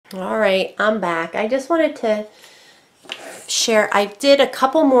All right, I'm back. I just wanted to share, I did a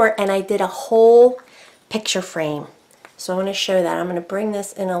couple more and I did a whole picture frame. So I want to show that. I'm going to bring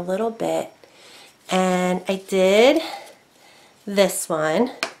this in a little bit. And I did this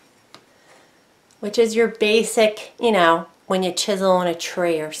one, which is your basic, you know, when you chisel on a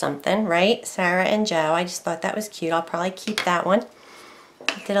tree or something, right? Sarah and Joe. I just thought that was cute. I'll probably keep that one.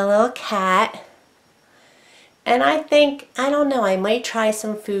 I did a little cat. And I think, I don't know, I might try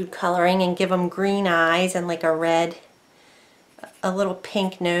some food coloring and give them green eyes and like a little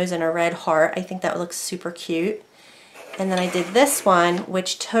pink nose and a red heart. I think that looks super cute. And then I did this one,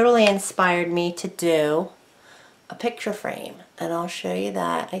 which totally inspired me to do a picture frame. And I'll show you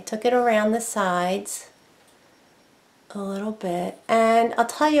that. I took it around the sides a little bit. And I'll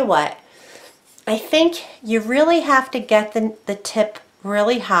tell you what, I think you really have to get the tip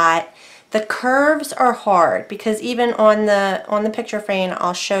really hot. The curves are hard because even on the picture frame,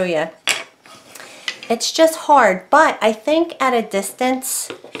 I'll show you, it's just hard. But I think at a distance,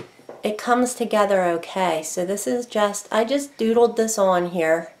 it comes together okay. So this is just, I just doodled this on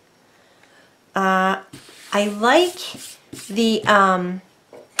here. I like the, I'm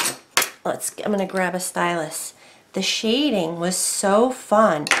going to grab a stylus. The shading was so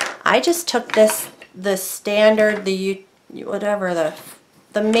fun. I just took the standard, whatever,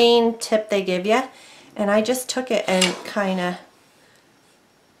 the main tip they give you, and I just took it and kind of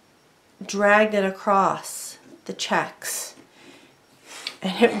dragged it across the checks.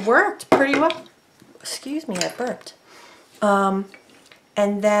 And it worked pretty well. Excuse me, I burped. And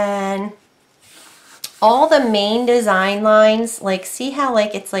then all the main design lines, like see how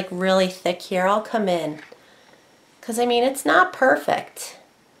like it's like really thick here? I'll come in. Because I mean, it's not perfect.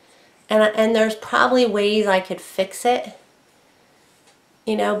 And there's probably ways I could fix it.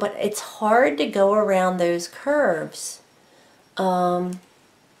 You know, but it's hard to go around those curves.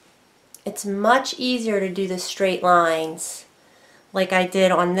 It's much easier to do the straight lines like I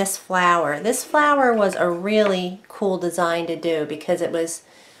did on this flower. This flower was a really cool design to do because it was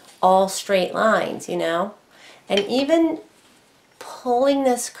all straight lines, you know. And even pulling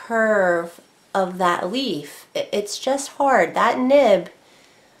this curve of that leaf, it's just hard. That nib,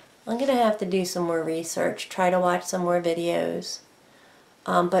 I'm going to have to do some more research, try to watch some more videos.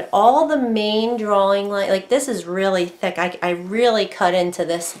 But all the main drawing line, like this is really thick. I really cut into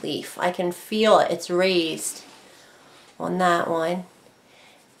this leaf. I can feel it. It's raised on that one.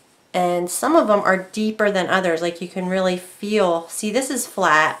 And some of them are deeper than others. Like you can really feel, see this is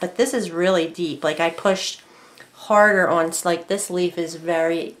flat, but this is really deep. Like I pushed harder on, like this leaf is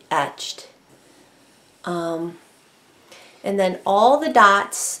very etched. And then all the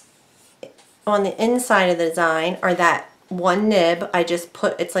dots on the inside of the design are that one nib. I just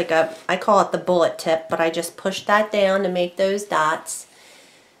put, it's like I call it the bullet tip, but I just pushed that down to make those dots.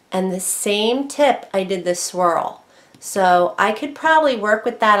 And the same tip, I did the swirl. So I could probably work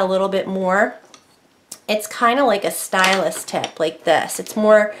with that a little bit more. It's kind of like a stylus tip, like this. It's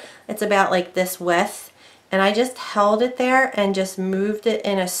more, it's about like this width. And I just held it there and just moved it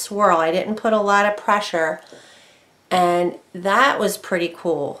in a swirl. I didn't put a lot of pressure. And that was pretty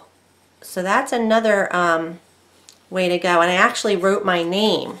cool. So that's another way to go. And I actually wrote my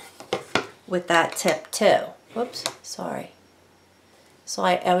name with that tip too. Whoops, sorry. So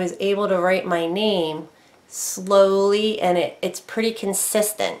I was able to write my name slowly, and it's pretty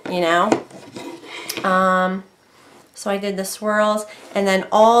consistent, you know. So I did the swirls, and then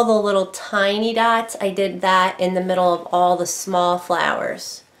all the little tiny dots, I did that in the middle of all the small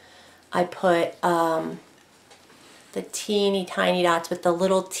flowers. I put the teeny tiny dots with the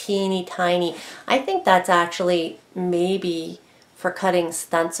little teeny tiny. I think that's actually maybe for cutting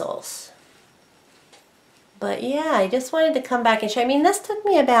stencils. But yeah, I just wanted to come back and show. I mean, this took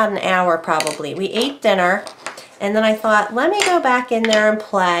me about an hour probably. We ate dinner, and then I thought, let me go back in there and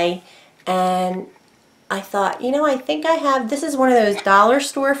play. And I thought, you know, I think I have, this is one of those dollar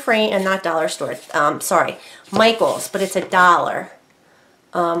store frame, and not dollar store, sorry, Michael's, but it's $1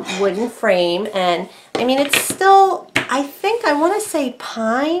 wooden frame. And I mean, it's still, I think, I want to say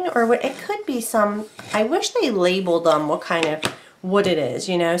pine, or what, it could be some, I wish they labeled them what kind of wood it is,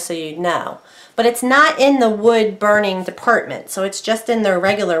 you know, so you'd know. But it's not in the wood burning department, so it's just in the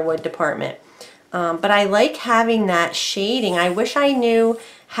regular wood department. But I like having that shading. I wish I knew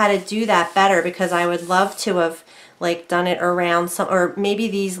how to do that better, because I would love to have like done it around some, or maybe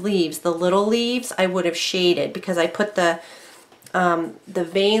these leaves, the little leaves, I would have shaded, because I put the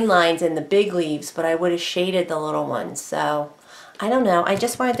vein lines in the big leaves, but I would have shaded the little ones. So I don't know. I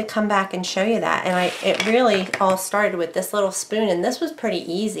just wanted to come back and show you that. And it really all started with this little spoon, and this was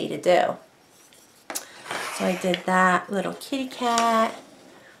pretty easy to do. So I did that little kitty cat.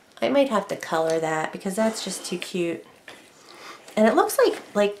 I might have to color that because that's just too cute. And it looks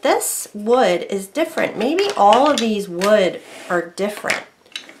like this wood is different. Maybe all of these wood are different.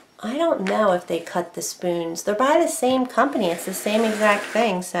 I don't know if they cut the spoons. They're by the same company. It's the same exact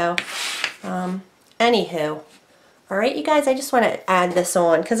thing. So, anywho. Alright, you guys, I just want to add this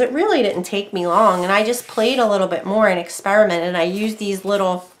on because it really didn't take me long. And I just played a little bit more and experimented. I used these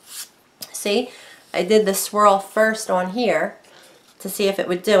little, see, I did the swirl first on here to see if it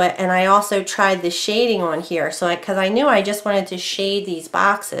would do it. And I also tried the shading on here. So, because I knew I just wanted to shade these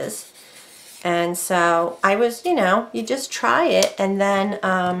boxes. And so I was, you know, you just try it and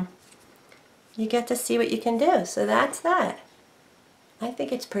then you get to see what you can do. So that's that. I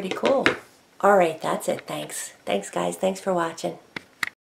think it's pretty cool. All right, that's it. Thanks. Thanks, guys. Thanks for watching.